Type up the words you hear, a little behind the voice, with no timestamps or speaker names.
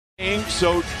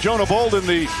So Jonah Bolden,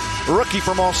 the rookie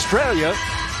from Australia,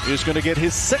 is going to get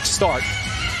his 6th start.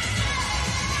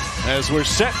 As we're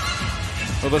set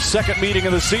for the second meeting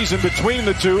of the season between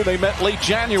the two. They met late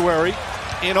January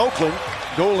in Oakland.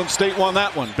 Golden State won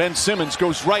that one. Ben Simmons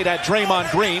goes right at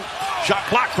Draymond Green. Shot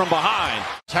blocked from behind.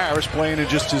 Harris playing in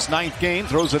just his 9th game.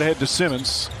 Throws it ahead to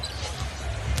Simmons.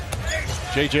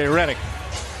 J.J. Redick.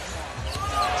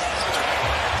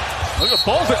 Look at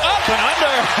Bolden up and under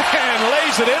and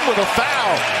lays it in with a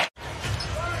foul.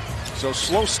 So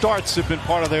slow starts have been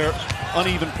part of their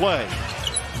uneven play.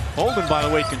 Bolden, by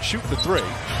the way, can shoot the 3,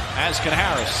 as can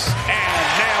Harris. And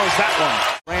nails that one.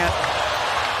 Durant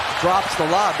drops the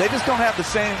lob. They just don't have the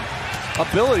same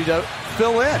ability to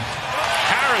fill in.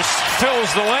 Harris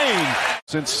fills the lane.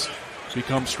 Since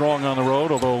become strong on the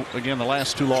road, although, again, the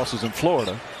last 2 losses in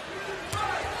Florida.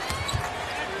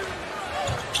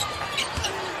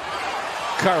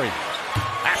 Curry.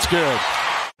 That's good.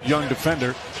 Young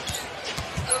defender.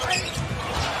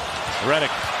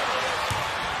 Redick.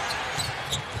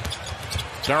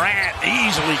 Durant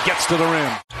easily gets to the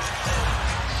rim.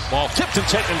 Ball tipped and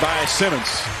taken by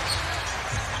Simmons.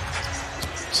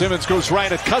 Simmons goes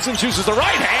right at Cousins, uses the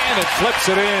right hand and flips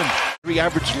it in. He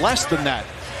averaged less than that,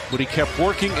 but he kept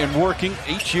working and working,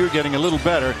 each year getting a little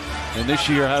better, and this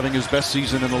year having his best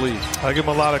season in the league. I give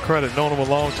him a lot of credit. Known him a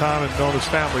long time and known his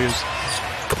family.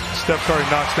 Steph Curry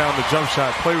knocks down the jump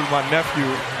shot. Played with my nephew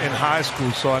in high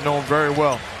school, so I know him very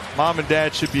well. Mom and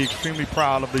Dad should be extremely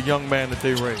proud of the young man that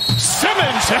they raised.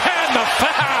 Simmons and the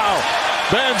foul.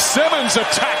 Ben Simmons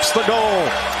attacks the goal.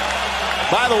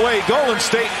 By the way, Golden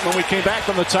State, when we came back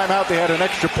from the timeout, they had an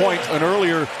extra point. An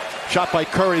earlier shot by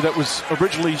Curry that was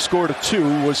originally scored a 2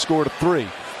 was scored a 3.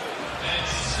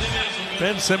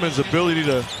 Ben Simmons' ability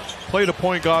to play the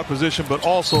point guard position, but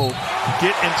also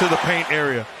get into the paint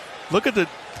area. Look at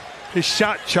his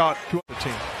shot chart to the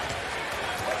team.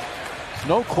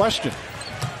 No question.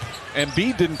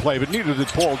 Embiid didn't play, but neither did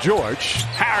Paul George.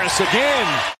 Harris again.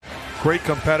 Great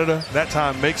competitor. That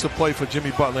time makes a play for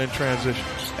Jimmy Butler in transition.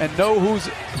 And know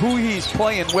who he's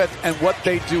playing with and what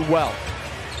they do well.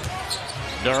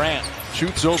 Durant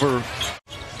shoots over. 2 minutes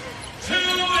to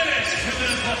the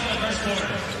first quarter.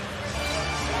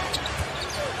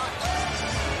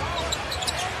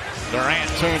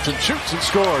 Durant turns and shoots and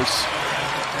scores.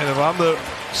 And if I'm the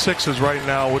Sixers right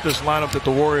now with this lineup that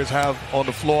the Warriors have on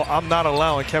the floor, I'm not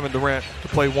allowing Kevin Durant to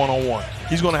play one-on-one.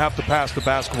 He's going to have to pass the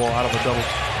basketball out of a double.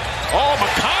 Oh,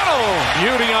 McConnell!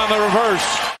 Beauty on the reverse.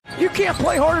 You can't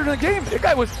play harder in the game. The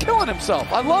guy was killing himself.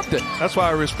 I loved it. That's why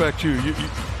I respect you.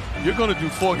 You're going to do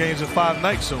 4 games in 5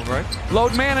 nights soon, right?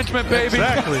 Load management, baby.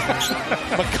 Exactly.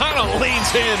 McConnell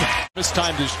leans in.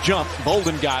 Mistimed his jump.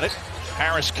 Bolden got it.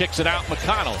 Harris kicks it out.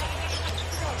 McConnell.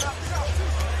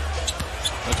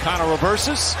 McConnell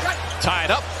reverses.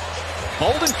 Tied up.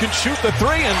 Bolden can shoot the 3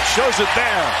 and shows it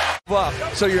there.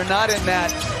 So you're not in that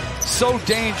so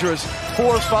dangerous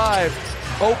 4-5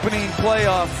 opening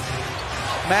playoff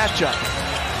matchup.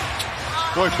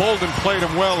 Boy, Bolden played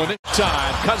him well in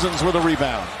time. Cousins with a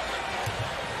rebound.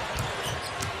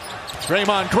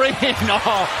 Draymond Green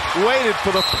waited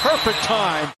for the perfect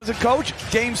time. As a coach,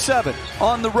 Game 7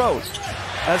 on the road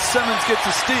as Simmons gets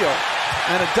a steal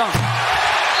and a dunk.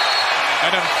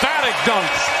 An emphatic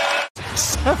dunk.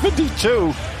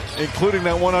 72, including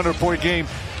that 100-point game.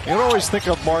 You don't always think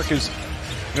of Mark as,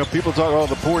 people talk about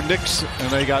the poor Knicks,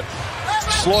 and they got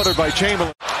slaughtered by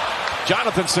Chamberlain.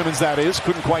 Jonathan Simmons, that is,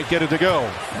 couldn't quite get it to go.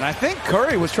 And I think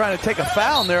Curry was trying to take a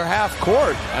foul in their half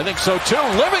court. I think so, too.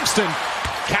 Livingston,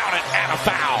 count it, and a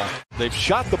foul. They've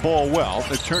shot the ball well.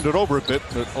 They've turned it over a bit,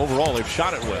 but overall they've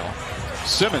shot it well.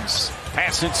 Simmons,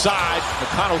 pass inside.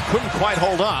 McConnell couldn't quite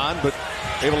hold on, but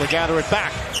able to gather it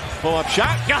back. Pull-up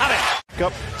shot, got it.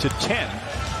 Up to 10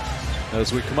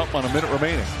 as we come up on a minute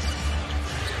remaining.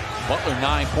 Butler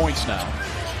 9 points now.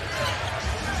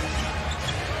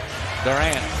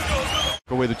 Durant.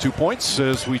 Away the 2 points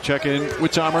as we check in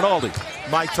with Tom Rinaldi.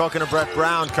 Mike talking to Brett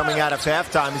Brown coming out of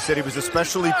halftime. He said he was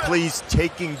especially pleased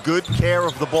taking good care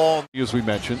of the ball. As we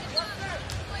mentioned.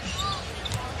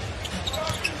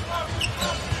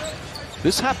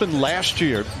 This happened last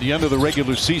year, the end of the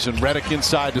regular season. Redick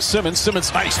inside to Simmons.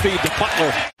 Simmons nice feed to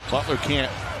Butler. Butler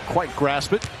can't quite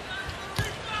grasp it.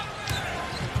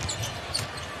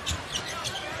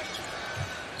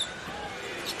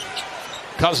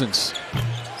 Cousins.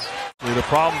 The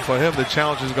problem for him, the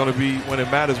challenge is going to be when it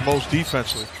matters most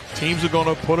defensively. Teams are going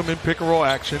to put him in pick-and-roll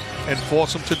action and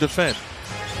force him to defend.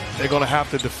 They're going to have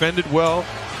to defend it well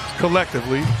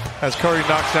collectively as Curry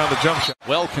knocks down the jump shot.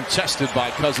 Well contested by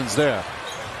Cousins there.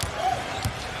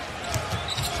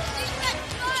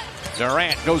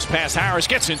 Durant goes past Harris,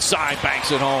 gets inside,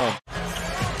 banks it home.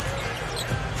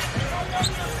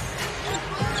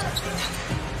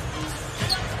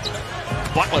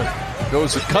 Butler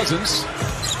goes to Cousins.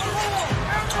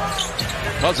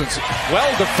 Cousins,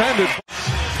 well defended.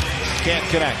 Can't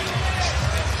connect.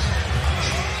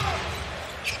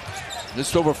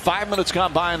 Just over 5 minutes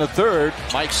gone by in the third.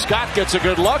 Mike Scott gets a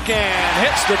good look and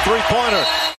hits the three-pointer.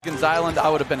 Island, I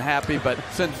would have been happy, but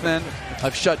since then,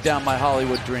 I've shut down my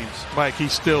Hollywood dreams. Mike,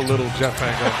 he's still little Jeff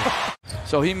Van Gundy.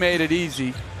 So he made it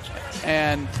easy,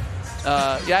 and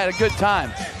yeah, I had a good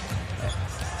time.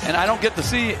 And I don't get to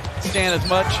see Stan as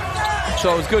much,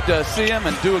 so it was good to see him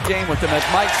and do a game with him as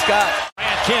Mike Scott.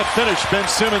 Can't finish. Ben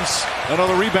Simmons,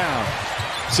 another rebound.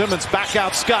 Simmons back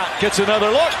out. Scott gets another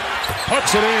look,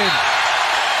 puts it in.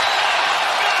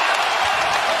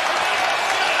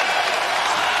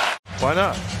 Why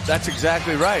not? That's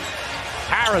exactly right.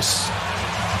 Harris,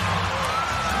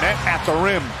 net at the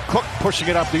rim. Cook pushing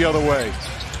it up the other way.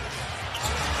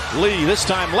 Lee, this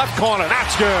time left corner.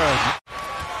 That's good.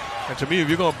 And to me, if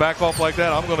you're going to back off like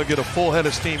that, I'm going to get a full head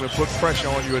of steam and put pressure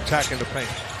on you attacking the paint.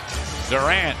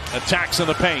 Durant attacks in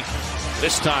the paint.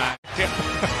 This time.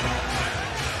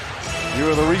 You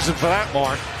were the reason for that,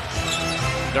 Mark.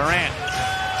 Durant.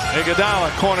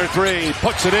 Iguodala, corner three,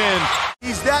 puts it in.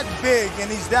 He's that big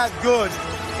and he's that good.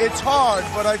 It's hard,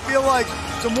 but I feel like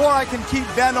the more I can keep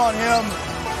Ben on him,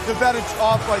 the better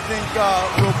off I think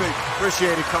will be.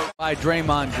 Appreciate it, Coach. By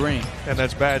Draymond Green. And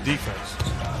that's bad defense.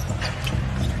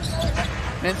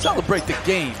 Man, celebrate the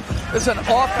game. This is an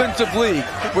offensive league.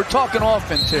 We're talking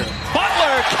offense here.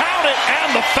 Butler, count it,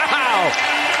 and the foul.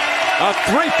 A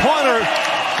three-pointer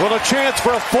with a chance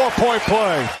for a four-point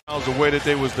play. That was the way that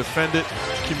they was defended,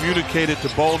 communicated to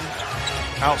Bolden.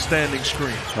 Outstanding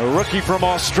screen. A rookie from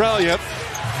Australia,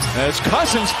 as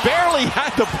Cousins barely had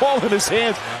the ball in his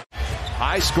hands.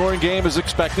 High-scoring game is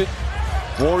expected.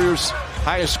 Warriors,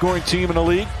 highest-scoring team in the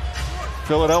league.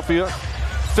 Philadelphia,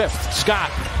 fifth.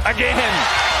 Scott again.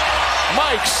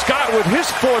 Mike Scott with his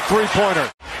fourth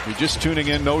three-pointer. You're just tuning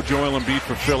in. No Joel Embiid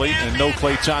for Philly and no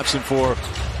Klay Thompson for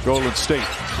Golden State.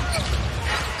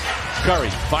 Curry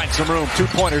finds some room.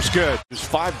 Two-pointers good. There's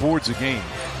 5 boards a game.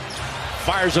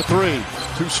 Fires a three.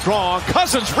 Too strong.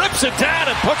 Cousins rips it down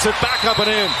and puts it back up and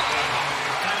in.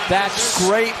 That's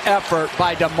great effort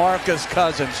by DeMarcus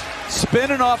Cousins.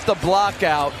 Spinning off the block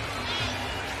out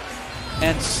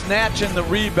and snatching the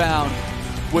rebound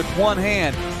with one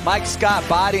hand. Mike Scott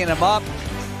bodying him up.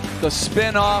 The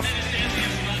spin off,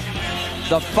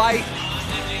 the fight,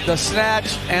 the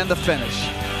snatch, and the finish.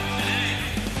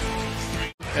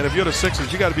 And if you're the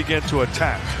Sixers, you got to begin to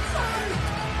attack.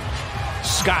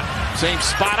 Scott, same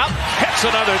spot up, hits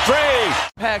another three.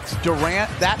 Impacts Durant,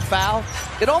 that foul,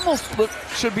 it almost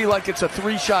should be like it's a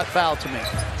 3-shot foul to me.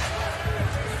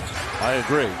 I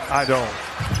agree. I don't.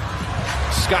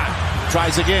 Scott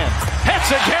tries again, hits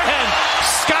again.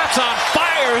 Scott's on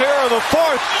fire here in the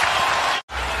fourth.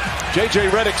 J.J.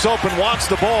 Redick's open, wants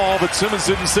the ball, but Simmons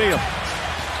didn't see him.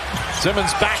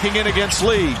 Simmons backing in against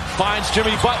Lee, finds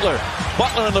Jimmy Butler.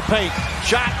 Butler in the paint,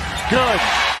 shot, good.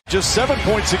 Just 7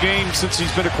 points a game since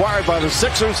he's been acquired by the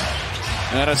Sixers.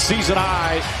 And a season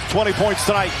high, 20 points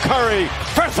tonight. Curry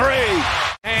for three.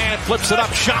 And flips it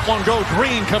up, shot one go.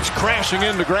 Green comes crashing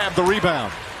in to grab the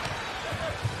rebound.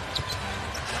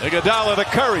 Iguodala to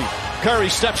Curry. Curry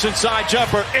steps inside,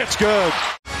 jumper, it's good.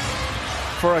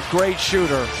 For a great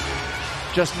shooter,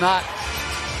 just not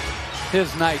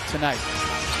his night tonight.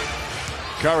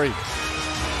 Curry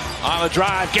on the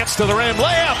drive, gets to the rim,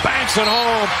 layup, banks it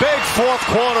home. Big fourth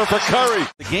quarter for Curry.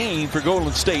 The game for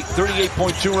Golden State,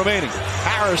 38.2 remaining.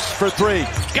 Harris for three,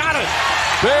 got it.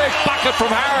 Big bucket from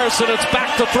Harris, and it's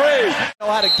back to three.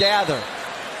 Know how to gather.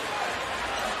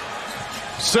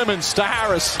 Simmons to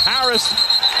Harris. Harris,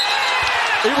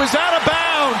 he was out of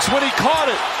bounds when he caught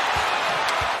it.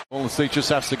 Golden State just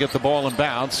has to get the ball in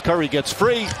bounds. Curry gets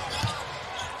free.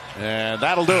 And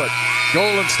that'll do it.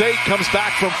 Golden State comes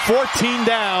back from 14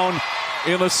 down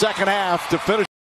in the second half to finish.